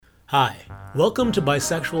Hi, welcome to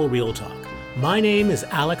Bisexual Real Talk. My name is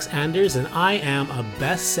Alex Anders and I am a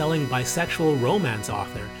best-selling bisexual romance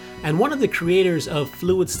author and one of the creators of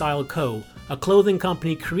Fluid Style Co., a clothing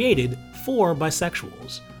company created for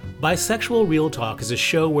bisexuals. Bisexual Real Talk is a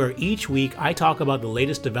show where each week I talk about the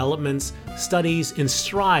latest developments, studies, and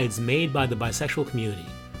strides made by the bisexual community.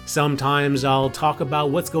 Sometimes I'll talk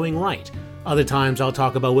about what's going right, other times I'll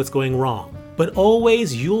talk about what's going wrong. But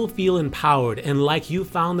always you'll feel empowered and like you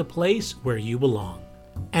found the place where you belong.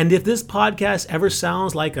 And if this podcast ever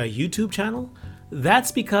sounds like a YouTube channel,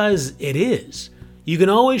 that's because it is. You can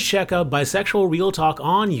always check out Bisexual Real Talk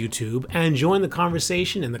on YouTube and join the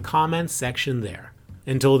conversation in the comments section there.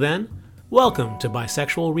 Until then, welcome to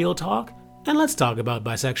Bisexual Real Talk, and let's talk about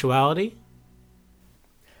bisexuality.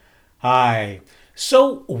 Hi.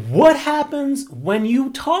 So what happens when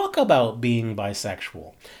you talk about being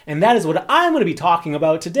bisexual? And that is what I'm going to be talking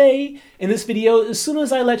about today in this video, as soon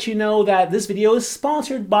as I let you know that this video is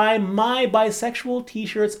sponsored by my bisexual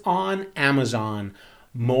t-shirts on Amazon.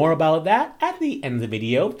 More about that at the end of the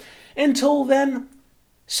video. Until then,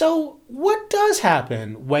 so what does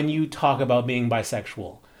happen when you talk about being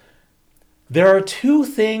bisexual? There are two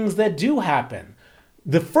things that do happen.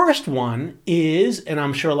 The first one is, and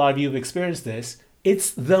I'm sure a lot of you have experienced this,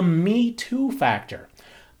 it's the Me Too factor.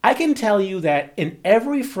 I can tell you that in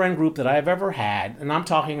every friend group that I've ever had, and I'm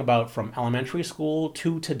talking about from elementary school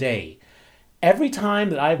to today, every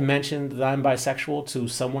time that I've mentioned that I'm bisexual to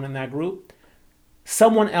someone in that group,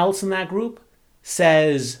 someone else in that group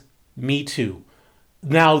says, Me Too.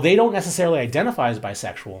 Now, they don't necessarily identify as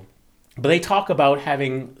bisexual, but they talk about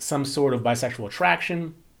having some sort of bisexual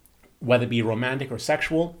attraction, whether it be romantic or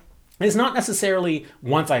sexual. It's not necessarily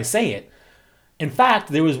once I say it. In fact,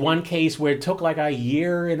 there was one case where it took like a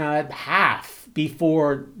year and a half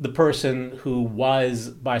before the person who was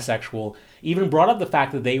bisexual even brought up the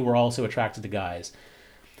fact that they were also attracted to guys.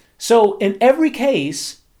 So in every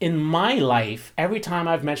case in my life, every time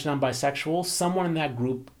I've mentioned I'm bisexual, someone in that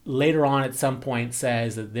group later on at some point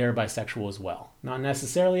says that they're bisexual as well. Not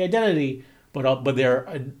necessarily identity, but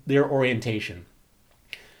their orientation.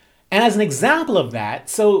 And as an example of that,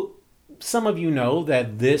 so some of you know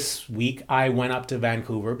that this week I went up to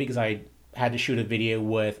Vancouver because I had to shoot a video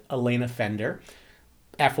with Elena Fender.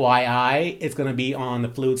 FYI, it's going to be on the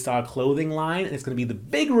Fluid Style clothing line, and it's going to be the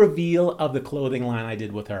big reveal of the clothing line I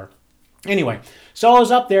did with her. Anyway, so I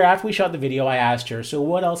was up there after we shot the video. I asked her, so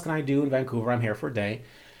what else can I do in Vancouver? I'm here for a day.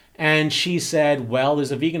 And she said, well,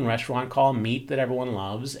 there's a vegan restaurant called Meat that everyone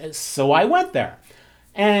loves. So I went there.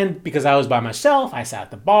 And because I was by myself, I sat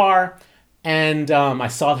at the bar, and I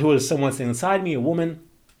saw there was someone sitting beside me, a woman.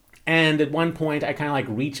 And at one point, I kind of like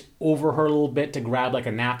reached over her a little bit to grab like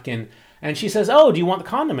a napkin. And she says, oh, do you want the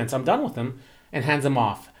condiments? I'm done with them. And hands them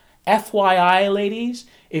off. FYI, ladies,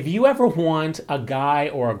 if you ever want a guy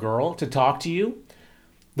or a girl to talk to you,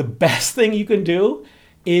 the best thing you can do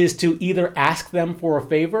is to either ask them for a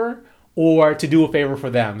favor or to do a favor for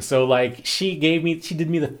them. So like she did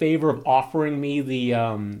me the favor of offering me the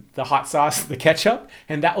hot sauce, the ketchup,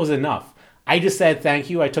 and that was enough. I just said thank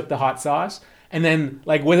you. I took the hot sauce, and then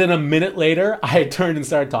like within a minute later, I had turned and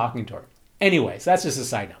started talking to her. Anyways, that's just a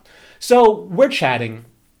side note. So we're chatting,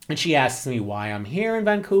 and she asks me why I'm here in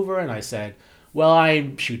Vancouver, and I said, well,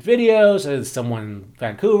 I shoot videos. There's someone in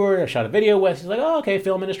Vancouver I shot a video with. She's like, oh, okay,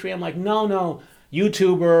 film industry. I'm like, no.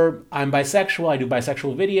 YouTuber, I'm bisexual, I do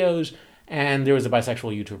bisexual videos, and there was a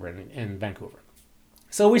bisexual YouTuber in Vancouver.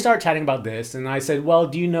 So we started chatting about this, and I said, well,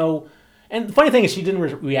 do you know, and the funny thing is she didn't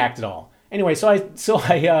react at all. Anyway, so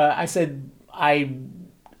I said,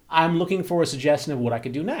 I'm looking for a suggestion of what I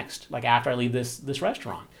could do next, like after I leave this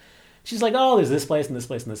restaurant. She's like, oh, there's this place and this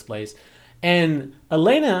place and this place. And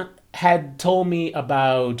Elena had told me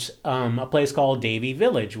about a place called Davie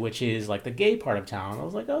Village, which is like the gay part of town. I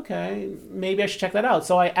was like, okay, maybe I should check that out.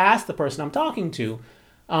 So I asked the person I'm talking to,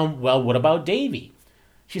 well, what about Davie?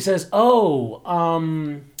 She says, oh,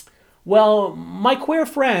 well, my queer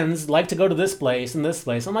friends like to go to this place and this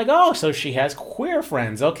place. I'm like, oh, so she has queer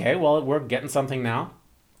friends. Okay, well, we're getting something now.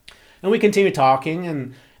 And we continue talking,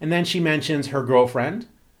 and then she mentions her girlfriend.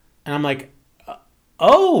 And I'm like,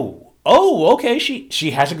 oh, okay,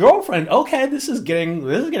 she has a girlfriend. Okay, this is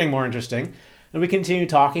getting more interesting. And we continue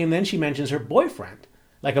talking, and then she mentions her boyfriend,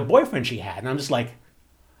 like a boyfriend she had. And I'm just like,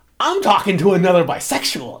 I'm talking to another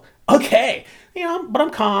bisexual. Okay, but I'm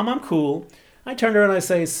calm, I'm cool. I turn to her and I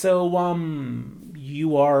say, so,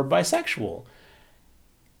 you are bisexual.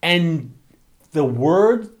 And the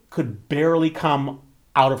word could barely come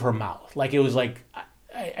out of her mouth. Like, it was like,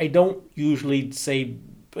 I don't usually say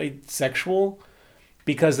bisexual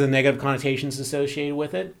because of the negative connotations associated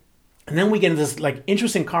with it. And then we get into this like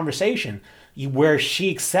interesting conversation where she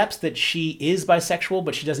accepts that she is bisexual,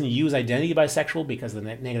 but she doesn't use identity bisexual because of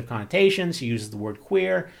the negative connotations. She uses the word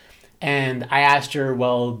queer. And I asked her,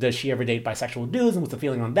 well, does she ever date bisexual dudes? And what's the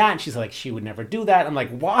feeling on that? And she's like, she would never do that. I'm like,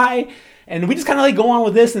 why? And we just kind of like go on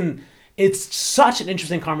with this. And it's such an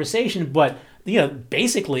interesting conversation. But,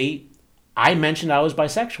 basically, I mentioned I was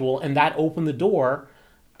bisexual, and that opened the door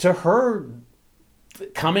to her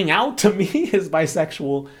coming out to me as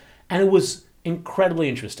bisexual. And it was incredibly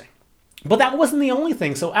interesting. But that wasn't the only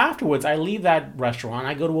thing. So afterwards, I leave that restaurant.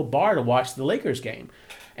 I go to a bar to watch the Lakers game.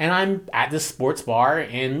 And I'm at this sports bar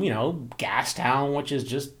in, Gastown, which is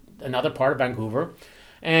just another part of Vancouver.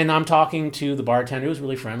 And I'm talking to the bartender who's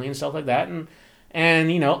really friendly and stuff like that. And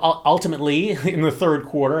ultimately, in the third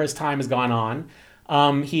quarter, as time has gone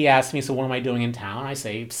on, he asked me, so what am I doing in town? I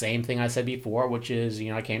say, same thing I said before, which is,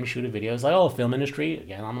 I came to shoot a video. It's like, oh, film industry.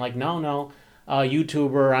 Again, I'm like, no.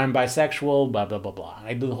 YouTuber, I'm bisexual, blah, blah, blah, blah.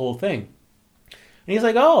 I do the whole thing. And he's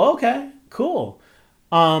like, oh, okay, cool.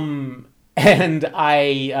 And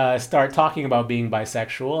I start talking about being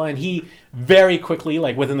bisexual, and he very quickly,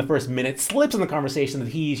 like within the first minute, slips in the conversation that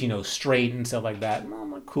he's, straight and stuff like that. And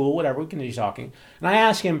I'm like, cool, whatever, we can continue talking. And I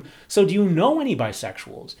ask him, so do you know any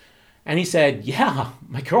bisexuals? And he said, yeah,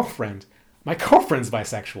 my girlfriend's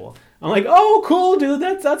bisexual. I'm like, oh, cool, dude,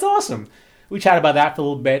 that's awesome. We chat about that for a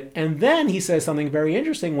little bit, and then he says something very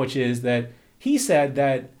interesting, which is that he said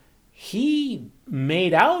that he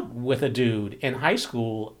made out with a dude in high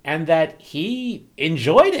school and that he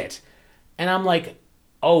enjoyed it. And I'm like,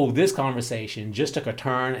 oh, this conversation just took a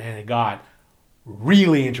turn and it got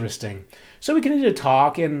really interesting. So we continued to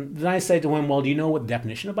talk, and then I said to him, well, do you know what the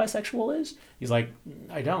definition of bisexual is? He's like,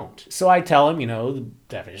 I don't. So I tell him, the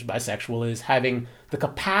definition of bisexual is having the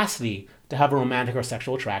capacity to have a romantic or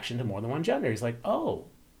sexual attraction to more than one gender. He's like, oh,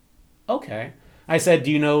 okay. I said, do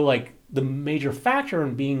you know, like, the major factor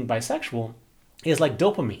in being bisexual is like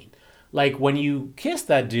dopamine. Like when you kiss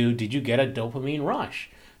that dude, did you get a dopamine rush?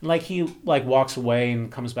 And like he like walks away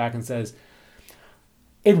and comes back and says,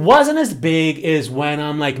 it wasn't as big as when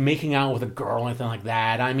I'm like making out with a girl or anything like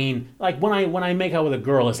that. I mean, like when I make out with a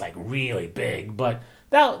girl, it's like really big, but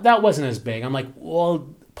that wasn't as big. I'm like,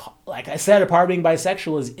 well, like I said, a part of being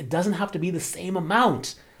bisexual is it doesn't have to be the same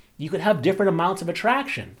amount. You could have different amounts of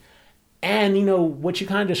attraction. And, what you're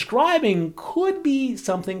kind of describing could be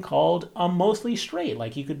something called a mostly straight.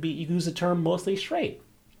 Like you could use the term mostly straight.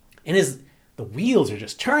 And the wheels are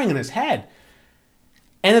just turning in his head.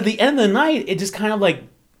 And at the end of the night, it just kind of like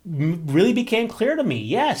really became clear to me.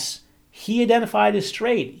 Yes, he identified as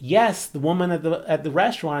straight. Yes, the woman at the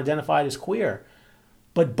restaurant identified as queer.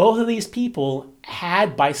 But both of these people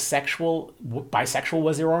had bisexual. Bisexual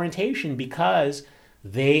was their orientation because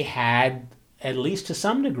they had, at least to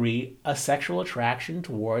some degree, a sexual attraction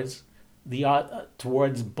towards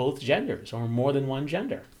both genders or more than one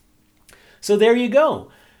gender. So there you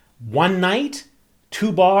go. One night,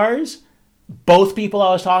 2 bars, both people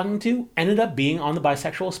I was talking to ended up being on the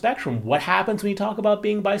bisexual spectrum. What happens when you talk about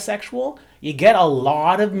being bisexual? You get a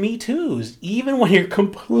lot of Me Too's, even when you're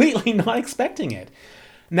completely not expecting it.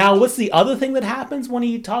 Now, what's the other thing that happens when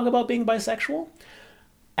you talk about being bisexual?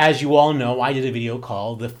 As you all know, I did a video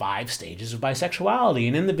called The 5 Stages of Bisexuality.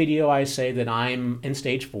 And in the video, I say that I'm in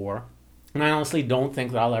stage 4. And I honestly don't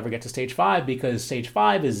think that I'll ever get to stage 5 because stage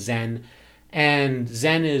 5 is Zen. And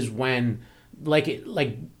Zen is when, like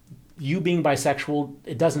you being bisexual,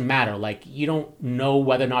 it doesn't matter. Like, you don't know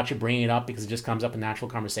whether or not you're bringing it up because it just comes up in natural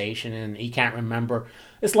conversation and you can't remember.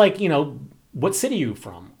 It's like, what city are you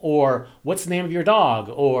from? Or what's the name of your dog?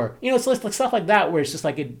 Or, it's like stuff like that where it's just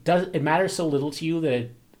like it matters so little to you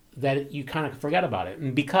that you kind of forget about it.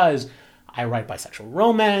 And because I write bisexual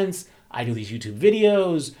romance, I do these YouTube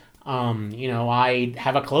videos, I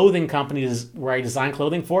have a clothing company where I design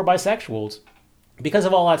clothing for bisexuals. Because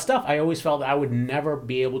of all that stuff, I always felt that I would never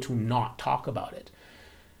be able to not talk about it.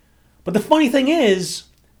 But the funny thing is,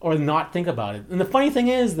 or not think about it, and the funny thing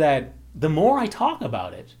is that the more I talk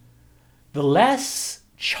about it, the less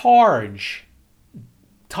charge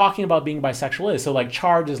talking about being bisexual is. So like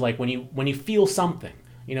charge is like when you feel something,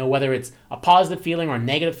 whether it's a positive feeling or a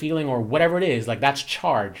negative feeling or whatever it is, like that's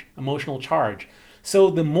charge, emotional charge.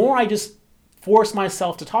 So the more I just force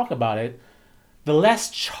myself to talk about it, the less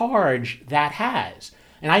charge that has.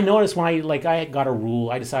 And I noticed when I got a rule,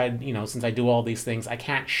 I decided, since I do all these things, I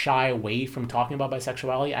can't shy away from talking about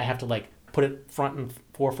bisexuality. I have to put it front and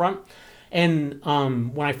forefront. And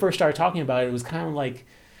when I first started talking about it, it was kind of like,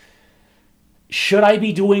 should I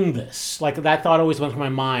be doing this? Like that thought always went through my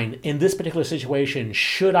mind. In this particular situation,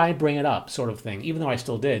 should I bring it up, sort of thing, even though I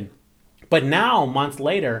still did. But now, months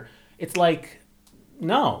later, it's like,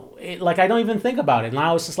 no. Like, I don't even think about it.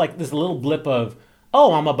 Now it's just like this little blip of,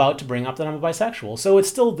 oh, I'm about to bring up that I'm a bisexual. So it's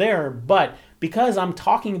still there, but because I'm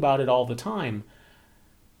talking about it all the time,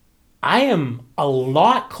 I am a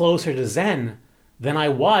lot closer to Zen than I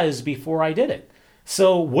was before I did it.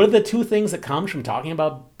 So what are the two things that comes from talking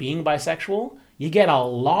about being bisexual? You get a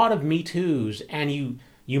lot of Me Too's, and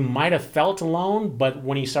you might have felt alone, but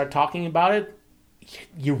when you start talking about it,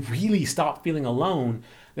 you really stop feeling alone.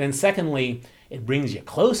 Then secondly, it brings you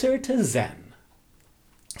closer to Zen.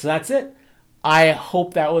 So that's it. I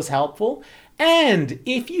hope that was helpful. And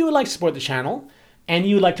if you would like to support the channel and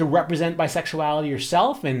you would like to represent bisexuality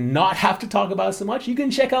yourself and not have to talk about it so much, you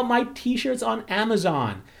can check out my t-shirts on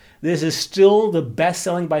Amazon. This is still the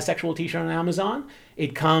best-selling bisexual t-shirt on Amazon.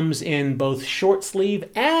 It comes in both short sleeve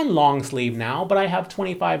and long sleeve now, but I have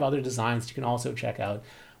 25 other designs you can also check out,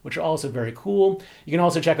 which are also very cool. You can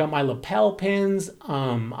also check out my lapel pins.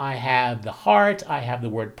 I have the heart. I have the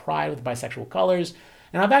word pride with bisexual colors.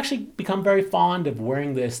 And I've actually become very fond of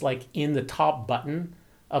wearing this like in the top button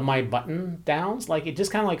of my button downs. Like, it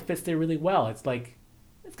just kind of like fits there really well. It's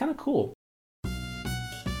kind of cool.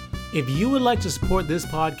 If you would like to support this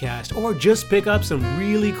podcast or just pick up some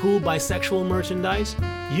really cool bisexual merchandise,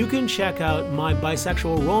 you can check out my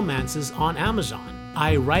bisexual romances on Amazon.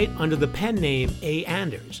 I write under the pen name A.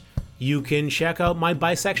 Anders. You can check out my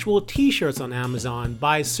bisexual t-shirts on Amazon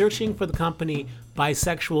by searching for the company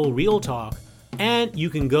Bisexual Real Talk, and you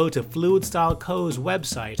can go to Fluid Style Co.'s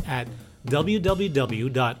website at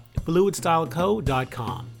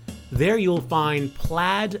www.fluidstyleco.com. There you'll find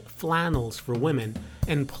plaid flannels for women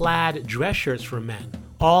and plaid dress shirts for men,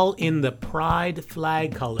 all in the pride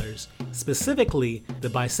flag colors, specifically the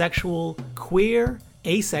bisexual, queer,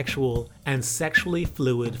 asexual, and sexually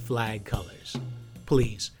fluid flag colors.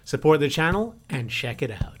 Please support the channel and check it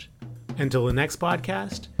out. Until the next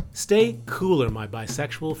podcast, stay cooler, my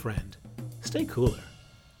bisexual friend. Stay cooler.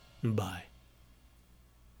 Bye.